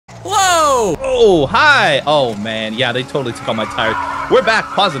Whoa! Oh, hi. Oh, man. Yeah, they totally took all my tires. We're back.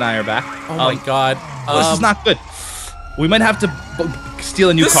 Pause and I are back. Oh, my God. This is not good. We might have to steal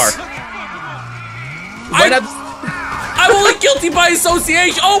a new car. I'm only guilty by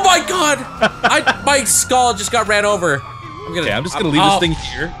association. Oh, my God. My skull just got ran over. I'm just going to leave this thing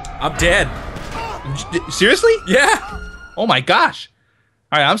here. I'm dead. Seriously? Yeah. Oh, my gosh.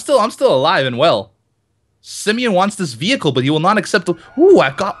 All right, I'm still alive and well. Simeon wants this vehicle, but he will not accept the... Ooh,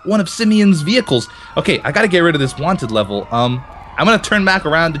 I've got one of Simeon's vehicles. Okay, I gotta get rid of this wanted level. I'm gonna turn back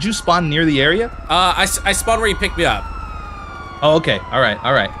around. Did you spawn near the area? I spawned where you picked me up. Oh, okay. All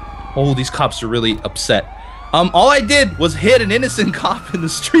right. Oh, these cops are really upset. All I did was hit an innocent cop in the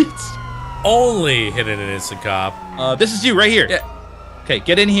streets. Only hit an innocent cop. This is you right here. Yeah. Okay,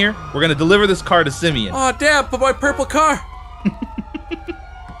 get in here. We're gonna deliver this car to Simeon. Oh, damn, but my purple car.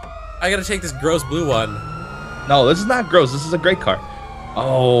 I gotta take this gross blue one. No, this is not gross. This is a great car.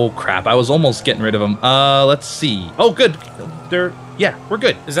 Oh, crap. I was almost getting rid of him. Let's see. Oh, good. Yeah, we're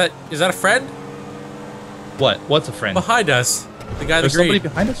good. Is that a friend? What? What's a friend? Behind us. The guy There's somebody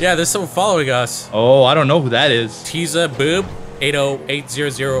behind us? Yeah, there's someone following us. Oh, I don't know who that is. Tiza Boob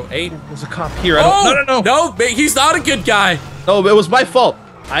 808008. There's a cop here. No. No, he's not a good guy. No, it was my fault.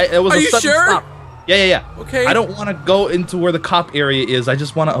 It was Are a you sudden sure? stop. Yeah. Okay. I don't want to go into where the cop area is. I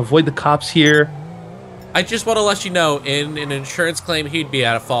just want to avoid the cops here. I just want to let you know, in an insurance claim, he'd be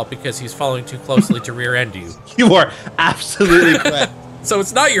at fault because he's following too closely to rear end you. You are absolutely correct. So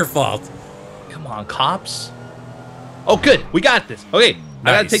it's not your fault. Come on, cops. Oh, good. We got this. Okay. Nice.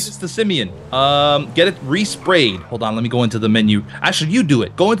 I gotta take this to Simeon. Get it resprayed. Hold on, let me go into the menu. Actually, you do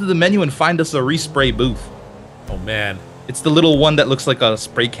it. Go into the menu and find us a respray booth. Oh, man. It's the little one that looks like a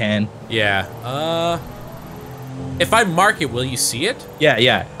spray can. Yeah. If I mark it, will you see it?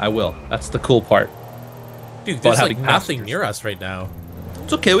 Yeah, I will. That's the cool part. Dude, there's like having nothing passengers. near us right now.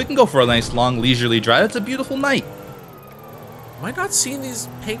 It's okay. We can go for a nice, long, leisurely drive. It's a beautiful night. Am I not seeing these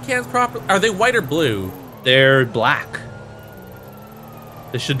paint cans properly? Are they white or blue? They're black.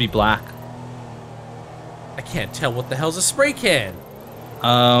 They should be black. I can't tell what the hell's a spray can.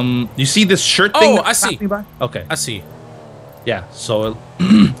 You see this shirt thing? Oh, I see. By? Okay. I see. Yeah, so it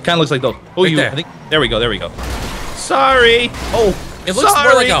kind of looks like those. Oh, Right there. I think, there we go. Sorry. Oh, It looks sorry.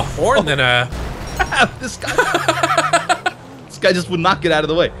 more like a horn than a... This guy just would not get out of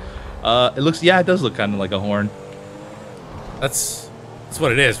the way. It does look kind of like a horn. That's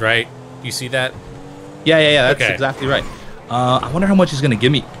what it is, right? You see that? Yeah, that's Okay. exactly right. I wonder how much he's gonna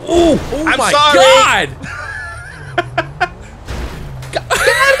give me. Oh Oh my sorry. God! Get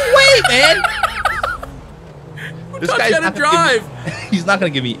out of the way, man! This guy's gonna not drive. He's not gonna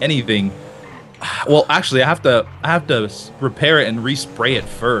give me anything. Well, actually, I have to repair it and respray it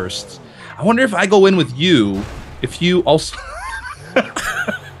first. I wonder if I go in with you, if you also,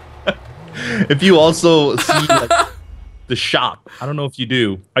 see like, the shop. I don't know if you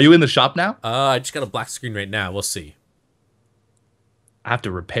do. Are you in the shop now? I just got a black screen right now. We'll see. I have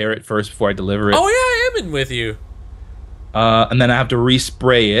to repair it first before I deliver it. Oh yeah, I am in with you. And then I have to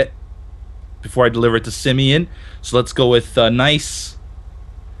respray it before I deliver it to Simeon. So let's go with a nice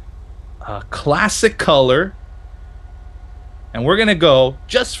classic color. And we're gonna go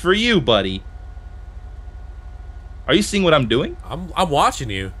just for you, buddy. Are you seeing what I'm doing? I'm watching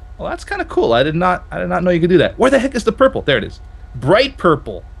you. Well, that's kind of cool. I did not know you could do that. Where the heck is the purple? There it is. Bright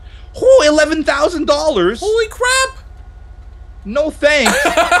purple. Oh, $11,000. Holy crap! No thanks.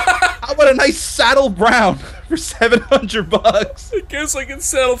 How about a nice saddle brown for $700? I guess I can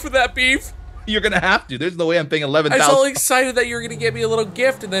settle for that beef. You're gonna have to. There's no way I'm paying I was $11,000. all excited that you were gonna get me a little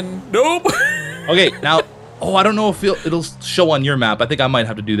gift, and then nope. Okay, now. Oh, I don't know if it'll show on your map. I think I might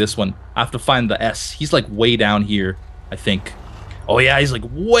have to do this one. I have to find the S. He's like way down here, I think. Oh yeah, he's like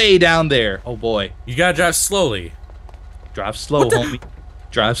way down there. Oh boy. You gotta drive slowly. Drive slow, homie.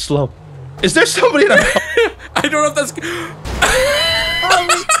 Drive slow. Is there somebody in our I don't know if that's.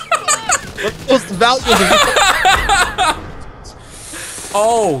 What's the value of the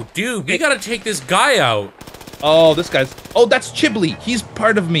Oh, dude, we gotta take this guy out. Oh, this guy's. Oh, that's Chibley. He's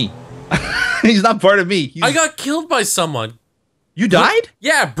part of me. He's not part of me. I got killed by someone. You died?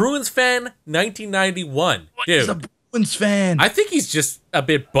 Yeah, Bruins fan, 1991. Dude, He's a Bruins fan. I think he's just a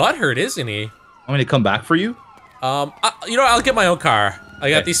bit butthurt, isn't he? I'm gonna come back for you. You know, I'll get my own car. I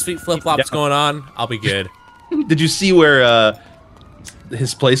got Okay. these sweet flip-flops going on. I'll be good. Did you see where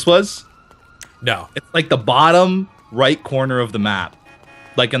his place was? No. It's like the bottom right corner of the map.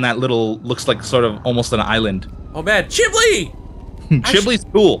 Like in that little, looks like sort of almost an island. Oh man, Chibley! Chibley's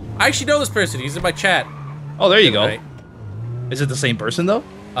cool. I actually know this person. He's in my chat. Oh, there you go. Right. Is it the same person though?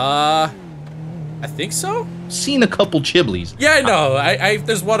 I think so. Seen a couple Chiblies. Yeah, I know.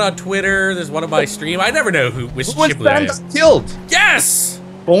 There's one on Twitter. There's one on my stream. I never know which Chibli I am. Killed. Yes.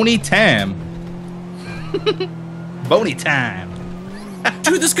 Boney Tam. Boney Tam.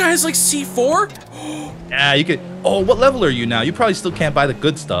 Dude, this guy has like C4. Yeah, you could. Oh, what level are you now? You probably still can't buy the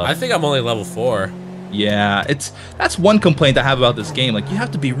good stuff. I think I'm only level 4. Yeah, that's one complaint I have about this game. Like, you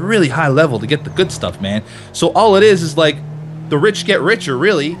have to be really high level to get the good stuff, man. So all it is like the rich get richer,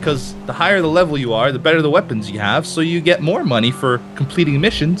 really, because the higher the level you are, the better the weapons you have, so you get more money for completing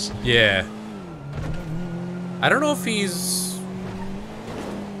missions. Yeah. I don't know if he's...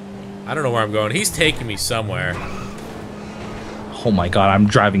 I don't know where I'm going. He's taking me somewhere. Oh my god, I'm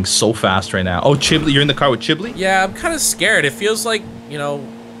driving so fast right now. Oh, Chibli, you're in the car with Chibli? Yeah, I'm kind of scared. It feels like, you know,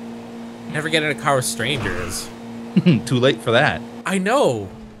 never get in a car with strangers. Too late for that. I know.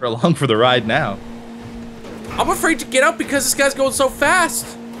 We're along for the ride now. I'm afraid to get out because this guy's going so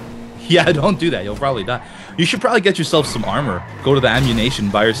fast. Yeah, don't do that. You'll probably die. You should probably get yourself some armor. Go to the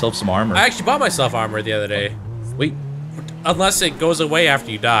ammunition, buy yourself some armor. I actually bought myself armor the other day. Wait. Unless it goes away after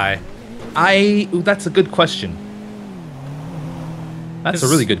you die. Ooh, that's a good question. That's a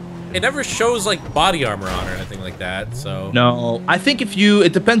really good... It never shows, like, body armor on or anything like that, so... No, I think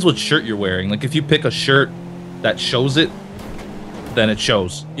it depends what shirt you're wearing. Like, if you pick a shirt that shows it, then it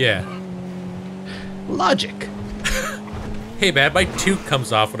shows. Yeah. Logic. Hey, man, my toque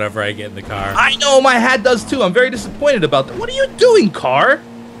comes off whenever I get in the car. I know, my hat does too. I'm very disappointed about that. What are you doing, car?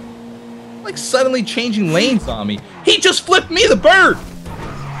 Like, suddenly changing lanes on me. He just flipped me the bird!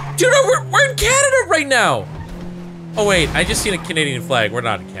 Dude, we're in Canada right now! Oh wait, I just seen a Canadian flag. We're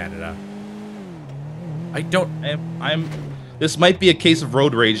not in Canada. I don't... This might be a case of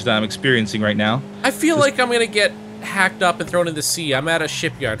road rage that I'm experiencing right now. I feel like I'm gonna get hacked up and thrown in the sea. I'm at a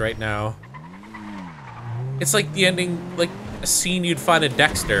shipyard right now. It's like the ending, like a scene you'd find in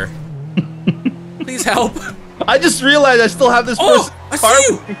Dexter. Please help. I just realized I still have this person. I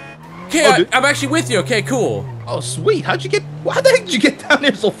see you! Okay, I'm actually with you. Okay, cool. Oh, sweet. How the heck did you get down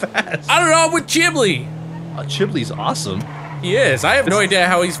there so fast? I don't know, I'm with Chibli. Oh, Chibli's awesome. He is. I have no idea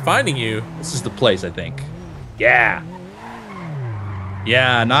how he's finding you. This is the place, I think. Yeah.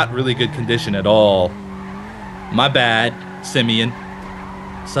 Yeah, not really good condition at all. My bad, Simeon.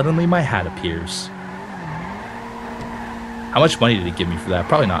 Suddenly my hat appears. How much money did he give me for that?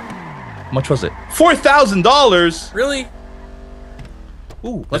 Probably not. How much was it? $4,000! Really?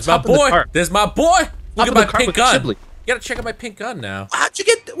 Ooh, let's hop in the car. There's my boy! Look at my pink gun. Chibli. You gotta check out my pink gun now. How'd you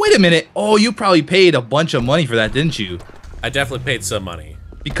get... Wait a minute. Oh, you probably paid a bunch of money for that, didn't you? I definitely paid some money.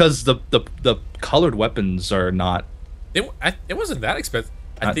 Because the colored weapons are not... It wasn't that expensive.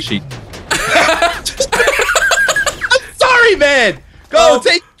 Not cheap. I'm sorry, man! Go,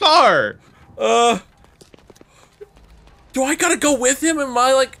 take the car! Do I gotta go with him? Am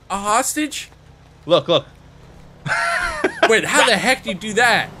I, like, a hostage? Look. Wait, how the heck do you do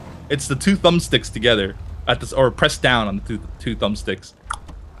that? It's the two thumbsticks together. Or press down on the two thumbsticks.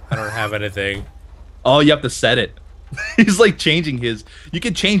 I don't have anything. Oh, you have to set it. He's like changing his. You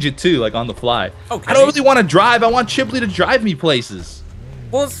can change it too, like on the fly. Okay. I don't really want to drive. I want Chibli to drive me places.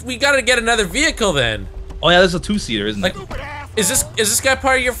 Well, we gotta get another vehicle then. Oh yeah, there's a two-seater, isn't it? Is this guy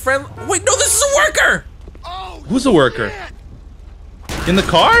part of your friend? Wait, no, this is a worker. Who's a worker? In the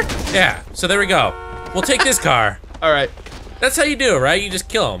car? Yeah. So there we go. We'll take this car. All right. That's how you do it, right? You just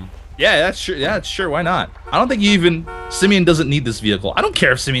kill him. Yeah, that's sure. Yeah, sure. Why not? I don't think Simeon doesn't need this vehicle. I don't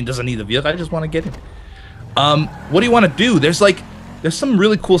care if Simeon doesn't need the vehicle. I just want to get it. What do you want to do? There's some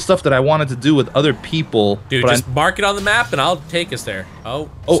really cool stuff that I wanted to do with other people. Dude, just mark it on the map and I'll take us there.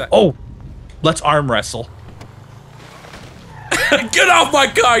 Oh, let's arm wrestle. Get off my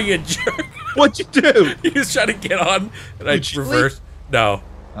car, you jerk! What'd you do? He was trying to get on and I reversed. No.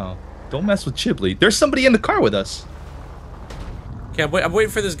 Oh, don't mess with Chibli. There's somebody in the car with us. Okay, I'm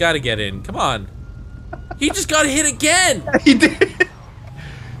waiting for this guy to get in. Come on. He just got hit again. He did.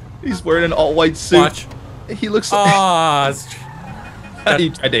 He's wearing an all-white suit. Watch. He looks like...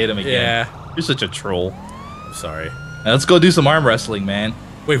 You tried to hit him again. Yeah. You're such a troll. I'm sorry. Now let's go do some arm wrestling, man.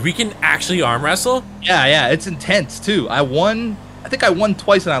 Wait, we can actually arm wrestle? Yeah, it's intense, too. I think I won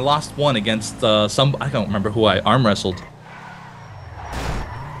twice and I lost one against I don't remember who I arm wrestled.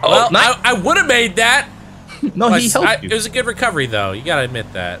 Well, I would have made that. No, he helped you. It was a good recovery, though. You gotta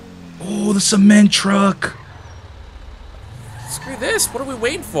admit that. Oh, the cement truck. Screw this. What are we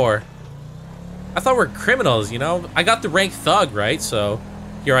waiting for? I thought we were criminals, you know? I got the rank thug, right? So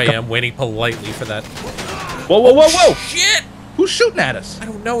here I am waiting politely for that. Whoa. Shit! Who's shooting at us? I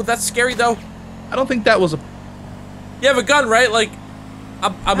don't know. That's scary, though. I don't think that was a... You have a gun, right? Like,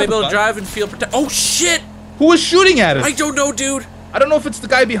 I'm able to drive and feel protect. Oh, shit! Who was shooting at us? I don't know, dude. I don't know if it's the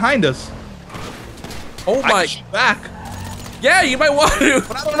guy behind us. Oh I my. can shoot back. Yeah, you might want to.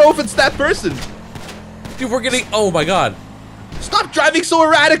 But I don't know if it's that person. Dude, we're getting. Oh my god. Stop driving so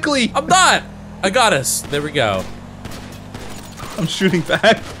erratically. I'm not. I got us. There we go. I'm shooting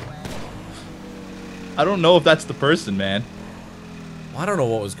back. I don't know if that's the person, man. Well, I don't know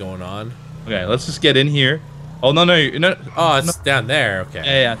what was going on. Okay, let's just get in here. Oh, no, no. Oh, it's down there.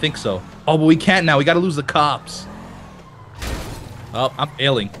 Okay. Yeah, I think so. Oh, but we can't now. We gotta lose the cops. Oh. I'm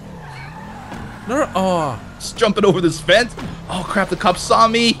failing. No, no. Oh. Just jumping over this fence. Oh, crap. The cops saw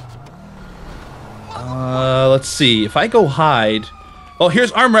me. Let's see. If I go hide. Oh,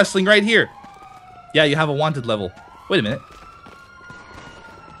 here's arm wrestling right here. Yeah, you have a wanted level. Wait a minute.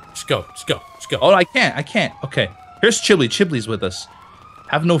 Just go. Just go. Just go. Oh, I can't. Okay. Here's Chibli. Chibli's with us.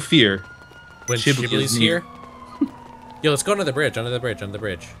 Have no fear. When Chibli's here. Yo, let's go under the bridge. Under the bridge. Under the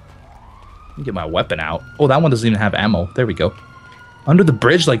bridge. Let me get my weapon out. Oh, that one doesn't even have ammo. There we go. Under the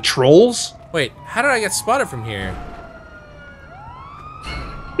bridge like trolls? Wait, how did I get spotted from here?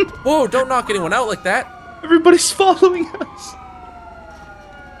 Whoa, don't knock anyone out like that. Everybody's following us.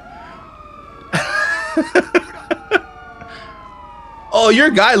 Oh, your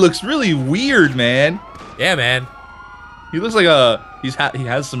guy looks really weird, man. Yeah, man. He looks like he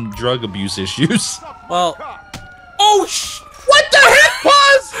has some drug abuse issues. Well, oh What the heck,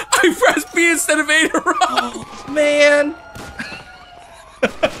 Pause? I pressed B instead of A to run. Oh, man.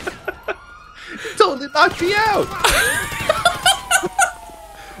 You totally knocked me out.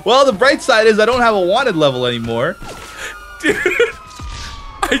 Well, the bright side is I don't have a wanted level anymore. Dude,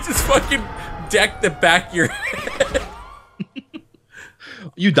 I just fucking decked the back of your head.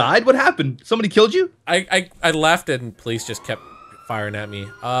 You died? What happened? Somebody killed you? I left and police just kept firing at me.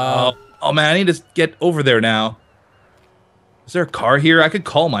 Oh man, I need to get over there now. Is there a car here? I could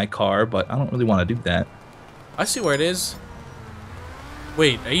call my car, but I don't really want to do that. I see where it is.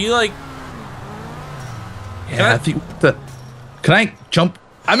 Wait, are you like... Yeah, I think can I jump?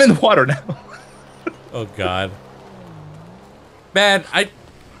 I'm in the water now. Oh god. Man, I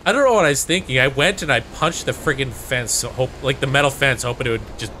don't know what I was thinking. I went and I punched the friggin' fence, like the metal fence, hoping it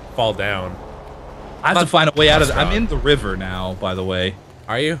would just fall down. I have to find a way out of it. I'm in the river now, by the way.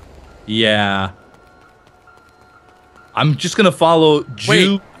 Are you? Yeah. I'm just gonna follow Jew.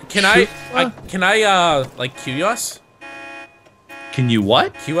 Wait, can I like cue us? Can you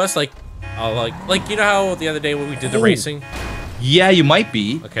what? Cue us like you know how the other day when we did the racing? Yeah, you might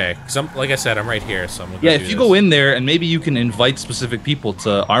be. Okay, because like I said, I'm right here, so I'm gonna Yeah, if you go in there and maybe you can invite specific people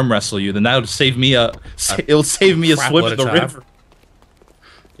to arm wrestle you, then that would save me it'll save me a swim in the river.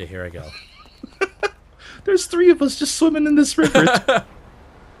 Yeah, here I go. There's 3 of us just swimming in this river.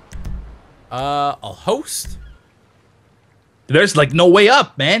 I'll host. There's like no way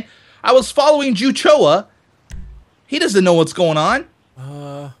up, man. I was following Juchoa. He doesn't know what's going on.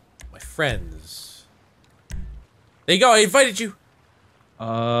 My friends. There you go, I invited you.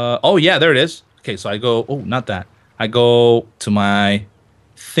 Oh yeah, there it is. Okay, so I go, oh, not that. I go to my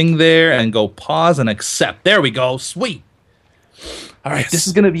thing there and go pause and accept. There we go, sweet. All right, this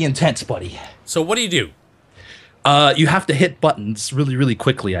is gonna be intense, buddy. So what do you do? You have to hit buttons really, really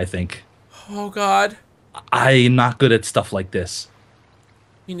quickly, I think. Oh god. I'm not good at stuff like this.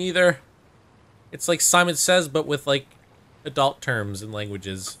 Me neither. It's like Simon Says, but with like adult terms and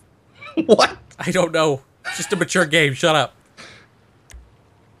languages. What? I don't know. It's just a mature game. Shut up.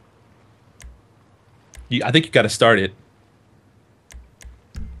 I think you got to start it.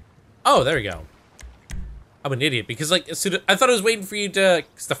 Oh, there we go. I'm an idiot because like as soon as, I thought I was waiting for you to,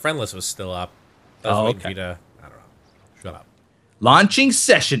 because the friend list was still up. I was waiting for you to. I don't know. Shut up. Launching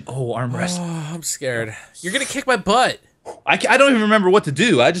session. Oh, arm wrestling. Oh, I'm scared. You're gonna kick my butt. I don't even remember what to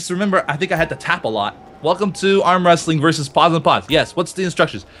do. I just remember I think I had to tap a lot. Welcome to arm wrestling versus PauseUnpause. Yes, what's the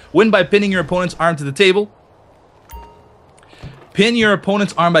instructions? Win by pinning your opponent's arm to the table. Pin your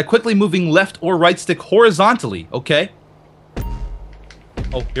opponent's arm by quickly moving left or right stick horizontally. Okay.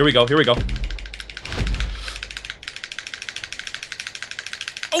 Oh, here we go. Here we go.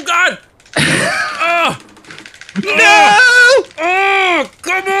 Oh God! No! Oh,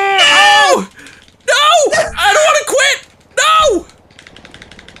 come on! Oh! No! I don't want to quit! No!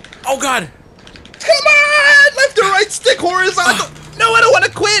 Oh God! Come on! Left or right stick horizontal. No, I don't want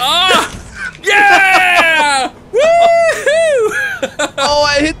to quit. Yeah! Woohoo! Oh,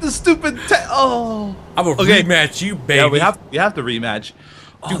 I hit the stupid. Oh. I'm a rematch, you baby. Yeah, we have to rematch.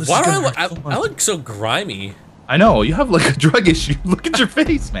 Dude, why do I look so grimy? I know you have like a drug issue. Look at your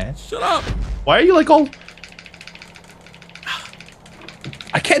face, man. Shut up. Why are you like all?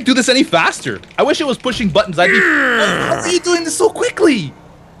 I can't do this any faster. I wish it was pushing buttons. I'd be. How are you doing this so quickly?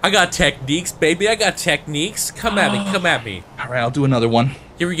 I got techniques, baby. I got techniques. Come at me. Come at me. All right, I'll do another one.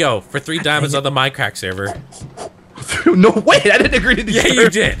 Here we go. For 3 diamonds on the Minecraft server. No, wait. I didn't agree to these. Yeah, you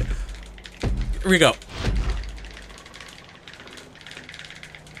did. Here we go.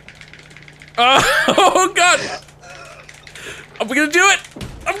 Oh, God. I'm going to do it.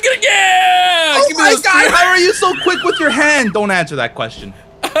 I'm going to get. Oh, my God. How are you so quick with your hand? Don't answer that question.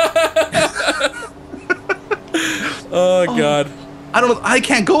 Oh, God. I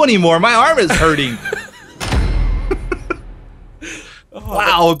can't go anymore. My arm is hurting.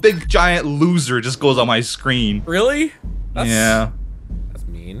 Wow, a big giant loser just goes on my screen. Really? Yeah. That's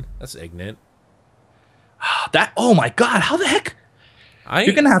mean. That's ignorant. Oh my God, how the heck?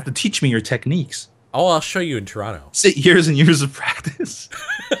 You're gonna have to teach me your techniques. Oh, I'll show you in Toronto. Sit years and years of practice.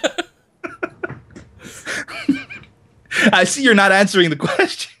 I see you're not answering the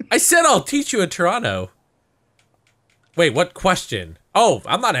question. I said I'll teach you in Toronto. Wait, what question? Oh,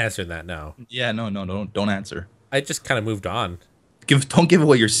 I'm not answering that now. Yeah, no, don't answer. I just kind of moved on. Don't give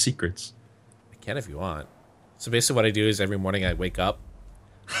away your secrets. I can if you want. So basically what I do is every morning I wake up,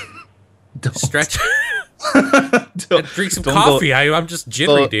 Don't. stretch, and drink some coffee. I'm just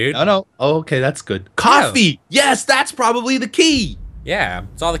jittery, dude. No. Oh, okay, that's good. Coffee! Yeah. Yes, that's probably the key. Yeah,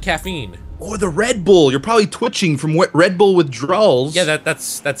 it's all the caffeine. Or the Red Bull. You're probably twitching from Red Bull withdrawals. Yeah,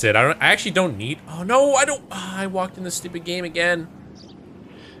 that's it. I actually don't need. Oh no, I don't. Oh, I walked in this stupid game again.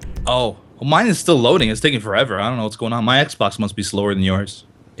 Oh, well, mine is still loading. It's taking forever. I don't know what's going on. My Xbox must be slower than yours.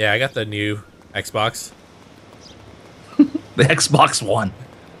 Yeah, I got the new Xbox. The Xbox One.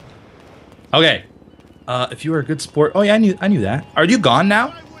 Okay. If you were a good sport. Oh yeah, I knew that. Are you gone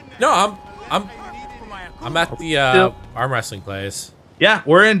now? No, I'm at the arm wrestling place. Yeah,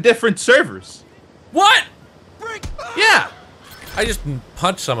 we're in different servers. What? Yeah. I just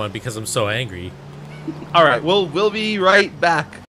punched someone because I'm so angry. All right, we'll be right back.